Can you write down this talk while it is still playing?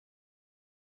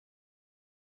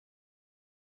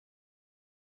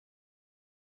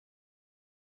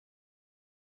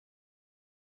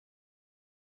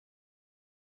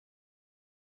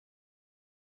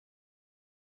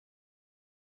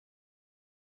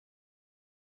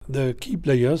the key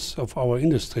players of our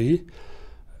industry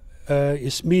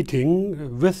is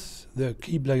meeting with the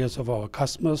key players of our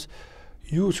customers,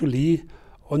 usually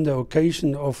on the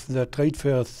occasion of the trade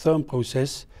fair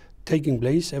Thermprocess taking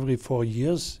place every 4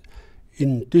 years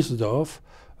in Düsseldorf,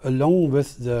 along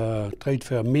with the trade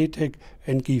fair METEC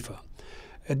and GIFA.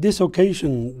 At this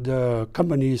occasion, the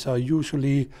companies are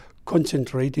usually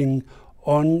concentrating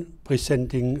on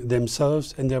presenting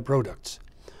themselves and their products.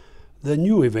 The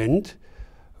new event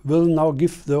will now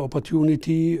give the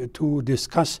opportunity to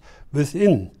discuss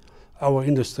within our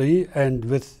industry and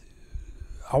with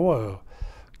our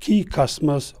key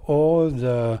customers all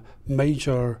the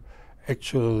major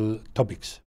actual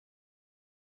topics.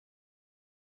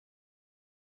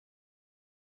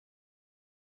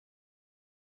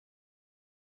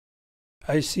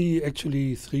 I see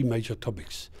actually 3 major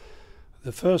topics.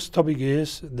 The first topic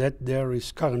is that there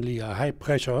is currently a high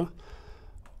pressure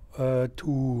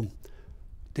to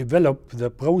develop the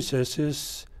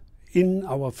processes in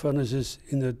our furnaces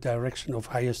in the direction of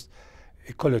highest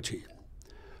ecology.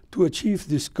 To achieve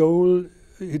this goal,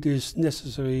 it is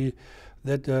necessary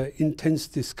that intense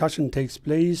discussion takes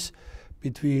place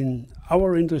between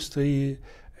our industry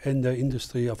and the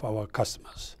industry of our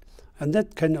customers. And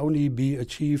that can only be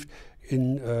achieved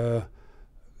in an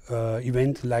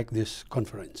event like this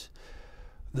conference.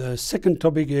 The second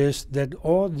topic is that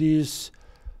all these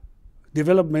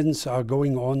developments are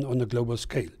going on a global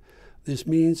scale. This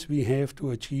means we have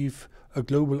to achieve a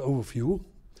global overview.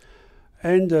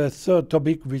 And the third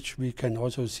topic, which we can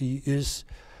also see, is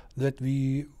that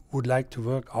we would like to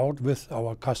work out with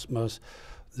our customers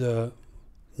the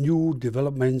new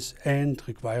developments and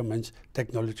requirements,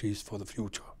 technologies for the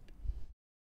future.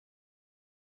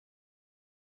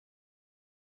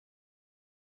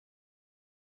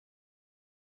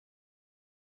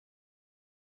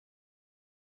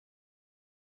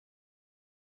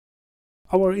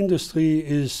 Our industry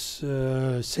is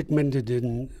segmented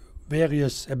in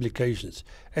various applications,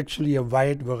 actually a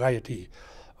wide variety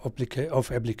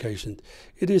of applications.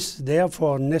 It is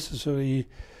therefore necessary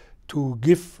to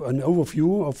give an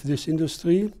overview of this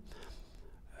industry,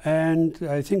 and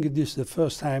I think it is the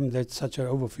first time that such an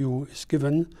overview is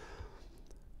given.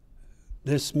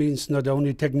 This means not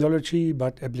only technology,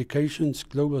 but applications,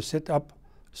 global setup,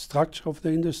 structure of the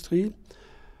industry.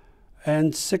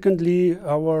 And secondly,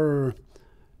 our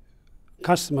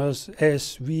customers,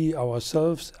 as we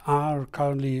ourselves, are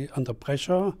currently under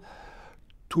pressure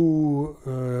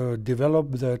to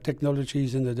develop the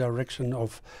technologies in the direction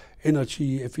of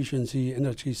energy efficiency,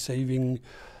 energy saving,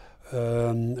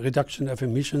 reduction of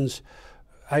emissions.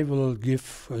 I will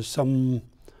give some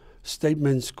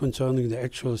statements concerning the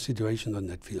actual situation on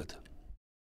that field.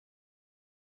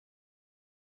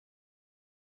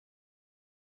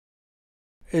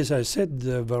 As I said,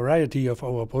 the variety of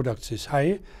our products is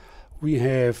high. We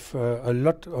have a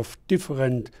lot of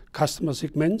different customer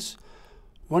segments.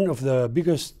 One of the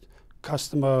biggest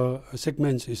customer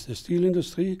segments is the steel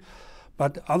industry,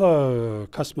 but other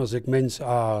customer segments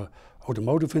are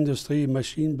automotive industry,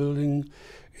 machine building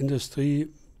industry,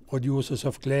 producers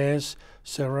of glass,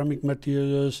 ceramic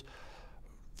materials,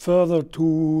 further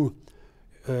to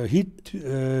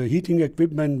heating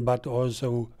equipment, but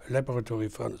also laboratory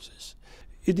furnaces.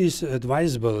 It is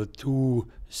advisable to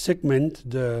segment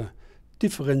the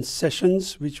different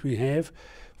sessions which we have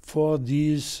for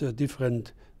these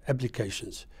different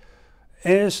applications.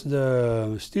 As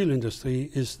the steel industry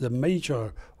is the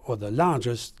major or the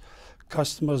largest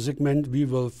customer segment, we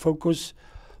will focus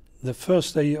the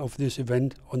first day of this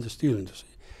event on the steel industry.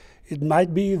 It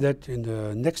might be that in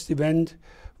the next event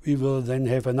we will then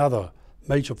have another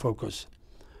major focus.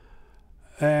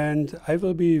 And I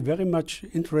will be very much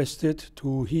interested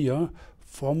to hear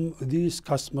from these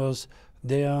customers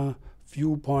their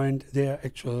viewpoint, their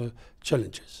actual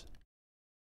challenges.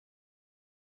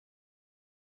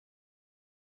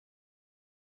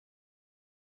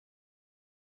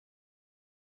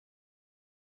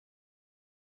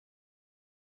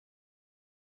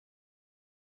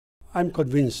 I'm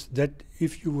convinced that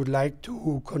if you would like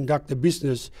to conduct a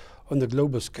business on the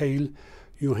global scale,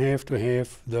 you have to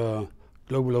have the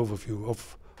global overview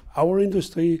of our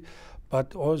industry,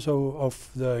 but also of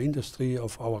the industry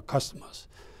of our customers.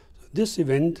 This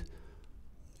event,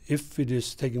 if it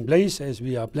is taking place as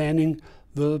we are planning,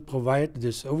 will provide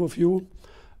this overview,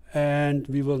 and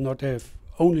we will not have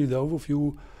only the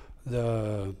overview.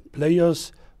 The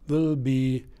players will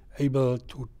be able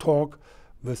to talk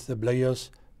with the players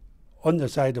on the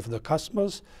side of the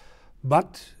customers,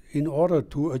 but in order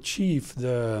to achieve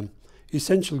the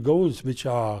essential goals which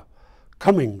are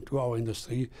coming to our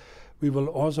industry, we will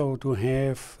also to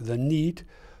have the need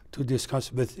to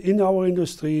discuss within our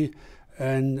industry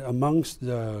and amongst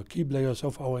the key players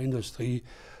of our industry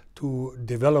to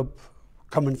develop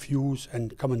common views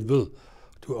and common will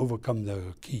to overcome the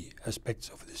key aspects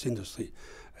of this industry.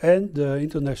 And the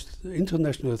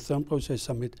International Thermprocess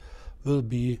Summit will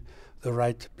be the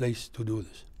right place to do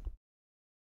this.